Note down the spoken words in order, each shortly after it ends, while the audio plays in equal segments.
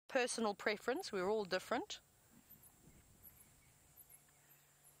personal preference. We're all different.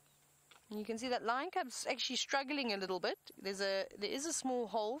 And you can see that lion cub's actually struggling a little bit. There is a small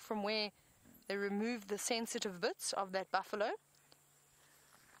hole from where they removed the sensitive bits of that buffalo.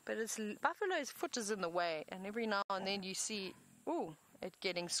 But buffalo's foot is in the way, and every now and then you see, it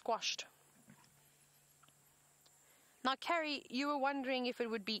getting squashed. Now, Carrie, you were wondering if it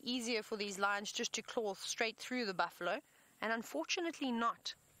would be easier for these lions just to claw straight through the buffalo, and unfortunately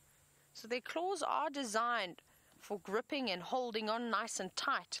not. So their claws are designed for gripping and holding on nice and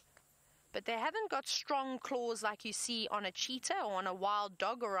tight, but they haven't got strong claws like you see on a cheetah or on a wild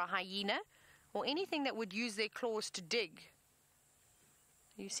dog or a hyena, or anything that would use their claws to dig.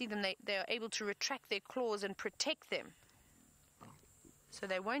 You see them, they are able to retract their claws and protect them. So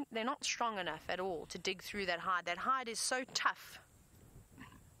they're not strong enough at all to dig through that hide. That hide is so tough.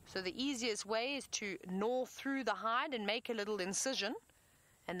 So the easiest way is to gnaw through the hide and make a little incision,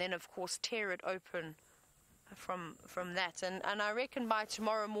 and then of course tear it open from that. And I reckon by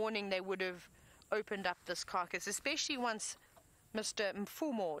tomorrow morning they would have opened up this carcass, especially once Mr.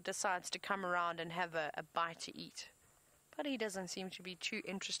 Mfumo decides to come around and have a bite to eat. But he doesn't seem to be too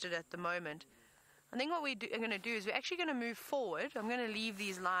interested at the moment. I think what are going to do is we're actually going to move forward. I'm going to leave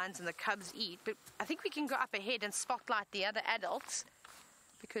these lions and the cubs eat, but I think we can go up ahead and spotlight the other adults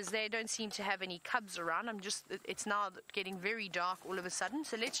because they don't seem to have any cubs around. It's now getting very dark all of a sudden,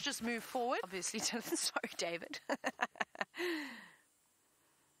 so let's just move forward. Obviously, sorry, David.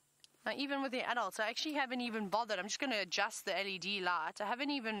 Now, even with the adults, I actually haven't even bothered. I'm just going to adjust the LED light. I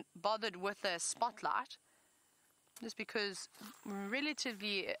haven't even bothered with the spotlight, just because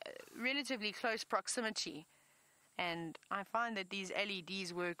relatively close proximity, and I find that these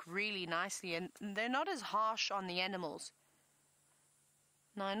LEDs work really nicely, and they're not as harsh on the animals.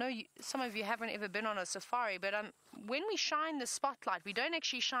 Now, I know some of you haven't ever been on a safari, but when we shine the spotlight, we don't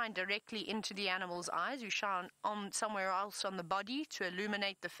actually shine directly into the animal's eyes. We shine on somewhere else on the body to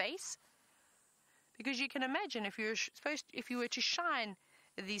illuminate the face. Because you can imagine if you were to shine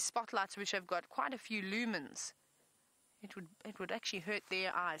these spotlights, which have got quite a few lumens, it would actually hurt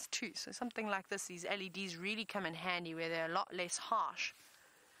their eyes too. So something like this, these LEDs really come in handy where they're a lot less harsh.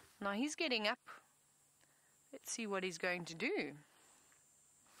 Now he's getting up. Let's see what he's going to do.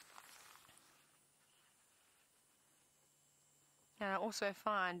 And I also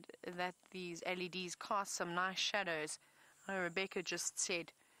find that these LEDs cast some nice shadows. Rebecca just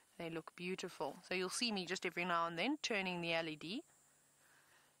said they look beautiful. So you'll see me just every now and then turning the LED.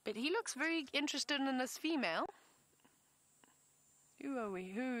 But he looks very interested in this female. Who are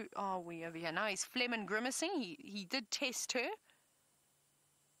we over here? Now he's phlegm and grimacing. He did test her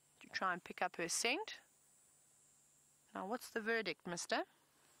to try and pick up her scent. Now what's the verdict, mister?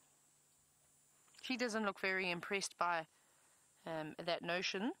 She doesn't look very impressed by that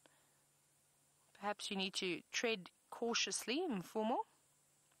notion. Perhaps you need to tread cautiously, Mfumo.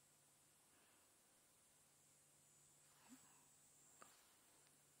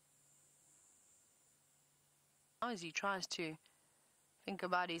 As he tries to think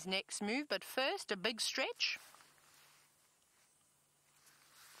about his next move, but first a big stretch.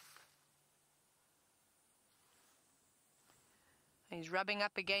 He's rubbing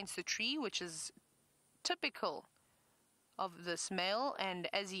up against the tree, which is typical of this male, and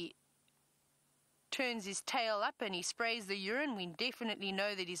as he turns his tail up and he sprays the urine, we definitely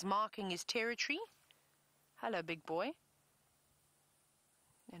know that he's marking his territory. Hello, big boy.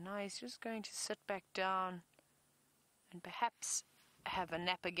 And now he's just going to sit back down and perhaps have a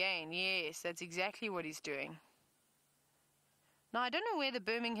nap again. Yes, that's exactly what he's doing. Now, I don't know where the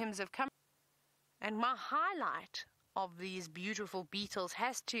Birminghams have come, and my highlight of these beautiful beetles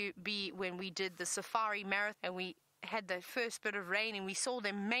has to be when we did the safari marathon and we had the first bit of rain and we saw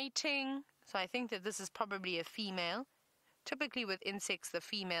them mating. So I think that this is probably a female. Typically with insects, the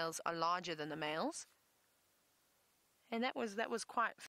females are larger than the males. And that was quite